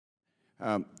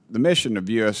The mission of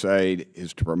USAID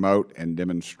is to promote and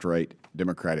demonstrate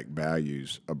democratic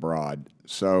values abroad.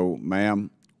 So,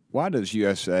 ma'am, why does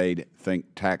USAID think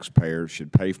taxpayers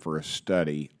should pay for a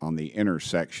study on the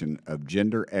intersection of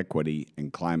gender equity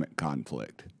and climate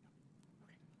conflict?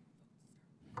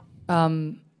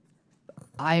 I'm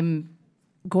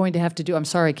going to have to do, I'm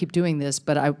sorry I keep doing this,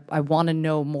 but I want to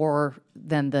know more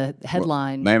than the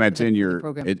headline. Well, ma'am, it's in your,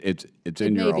 it's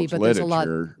in your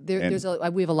literature. There's a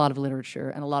lot, we have a lot of literature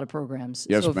and a lot of programs.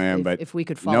 Yes, so ma'am, but if we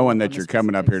could follow knowing that you're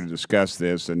coming up here to discuss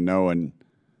this and knowing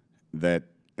that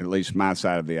at least my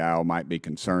side of the aisle might be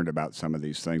concerned about some of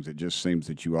these things, it just seems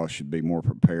that you all should be more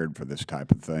prepared for this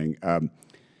type of thing.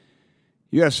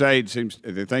 USAID seems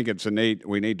to think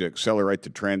we need to accelerate the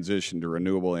transition to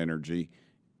renewable energy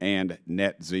and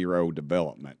net zero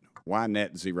development. Why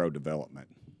net zero development?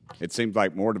 It seems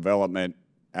like more development,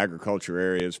 agriculture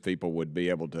areas, people would be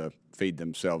able to feed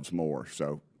themselves more.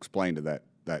 So explain to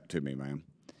that to me, ma'am.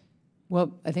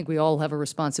 Well, I think we all have a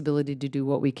responsibility to do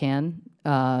what we can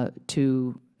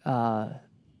to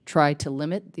try to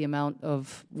limit the amount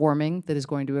of warming that is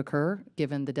going to occur,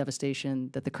 given the devastation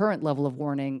that the current level of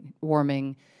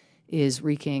warming is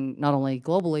wreaking not only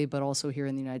globally, but also here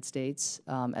in the United States,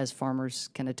 as farmers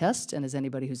can attest, and as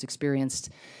anybody who's experienced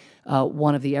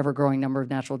one of the ever-growing number of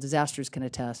natural disasters can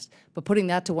attest. But putting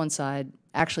that to one side,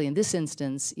 actually in this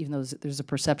instance, even though there's a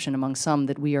perception among some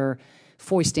that we are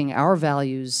foisting our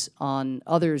values on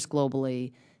others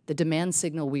globally, the demand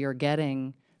signal we are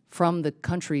getting from the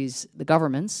countries, the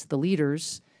governments, the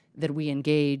leaders that we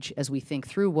engage as we think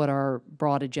through what our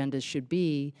broad agendas should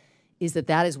be, is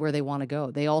that is where they want to go.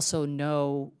 They also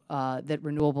know that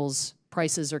renewables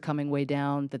prices are coming way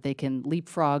down, that they can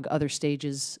leapfrog other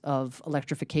stages of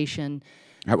electrification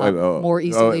more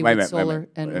easily with solar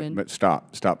and wind. But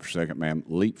stop for a second, ma'am.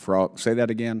 Leapfrog, say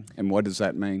that again, and what does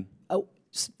that mean? Oh,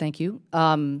 thank you.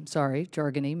 Sorry,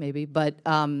 jargony maybe, but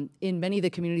in many of the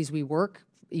communities we work,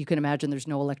 you can imagine there's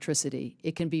no electricity.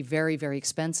 It can be very, very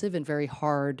expensive and very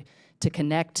hard to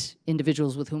connect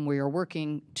individuals with whom we are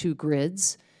working to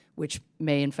grids, which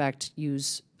may in fact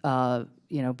use,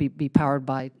 be powered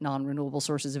by non-renewable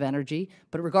sources of energy.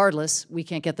 But regardless, we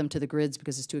can't get them to the grids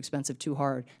because it's too expensive, too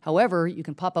hard. However, you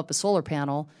can pop up a solar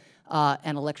panel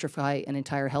and electrify an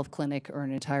entire health clinic or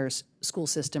an entire school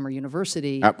system or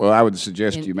university. Well, I would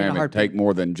suggest you, ma'am, take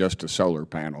more than just a solar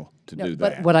panel to do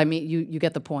that. But what I mean, you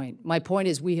get the point. My point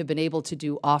is we have been able to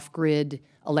do off-grid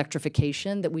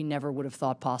electrification that we never would have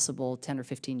thought possible 10 or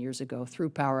 15 years ago through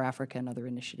Power Africa and other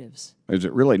initiatives. Is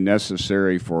it really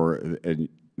necessary for, and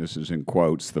this is in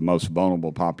quotes, the most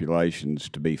vulnerable populations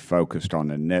to be focused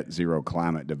on a net zero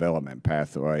climate development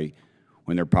pathway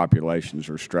when their populations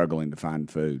are struggling to find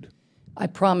food? I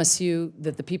promise you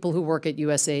that the people who work at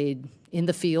USAID in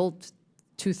the field,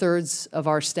 2/3 of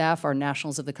our staff are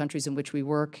nationals of the countries in which we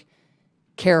work,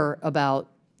 care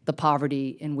about the poverty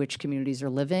in which communities are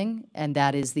living, and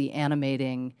that is the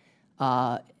animating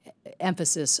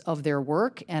emphasis of their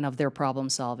work and of their problem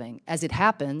solving. As it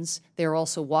happens, they're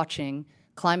also watching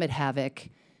climate havoc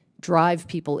drive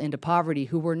people into poverty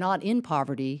who were not in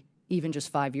poverty even just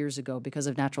 5 years ago because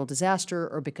of natural disaster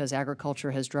or because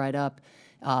agriculture has dried up,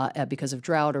 because of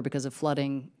drought or because of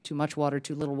flooding, too much water,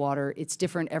 too little water. It's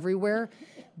different everywhere,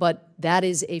 but that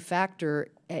is a factor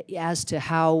as to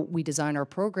how we design our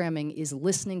programming, is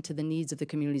listening to the needs of the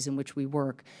communities in which we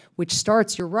work, which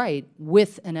starts, you're right,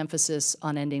 with an emphasis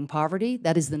on ending poverty.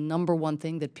 That is the #1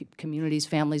 thing that communities,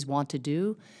 families want to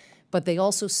do, but they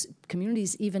also,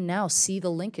 communities even now see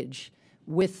the linkage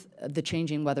with the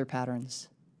changing weather patterns.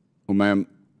 Well, ma'am,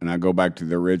 and I go back to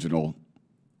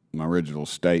my original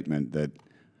statement that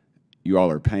you all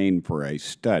are paying for a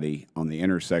study on the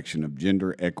intersection of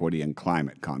gender equity and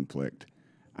climate conflict.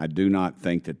 I do not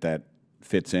think that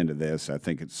fits into this. I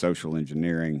think it's social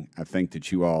engineering. I think that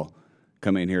you all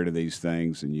come in here to these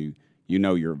things and you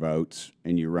know your votes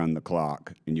and you run the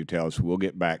clock and you tell us we'll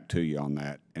get back to you on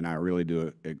that. And I really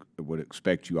would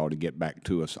expect you all to get back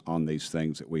to us on these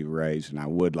things that we've raised. And I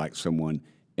would like someone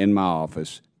in my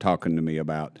office talking to me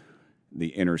about the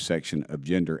intersection of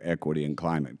gender equity and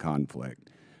climate conflict.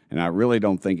 And I really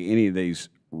don't think any of these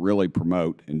really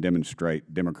promote and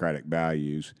demonstrate democratic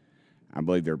values. I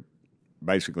believe they're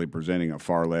basically presenting a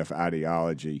far-left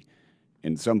ideology.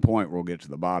 And at some point, we'll get to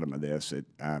the bottom of this.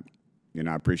 I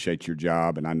appreciate your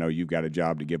job, and I know you've got a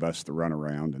job to give us the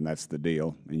runaround, and that's the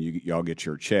deal. And y'all get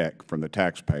your check from the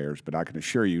taxpayers, but I can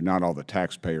assure you not all the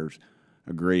taxpayers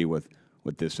agree with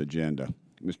this agenda.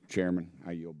 Mr. Chairman,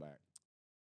 I yield back.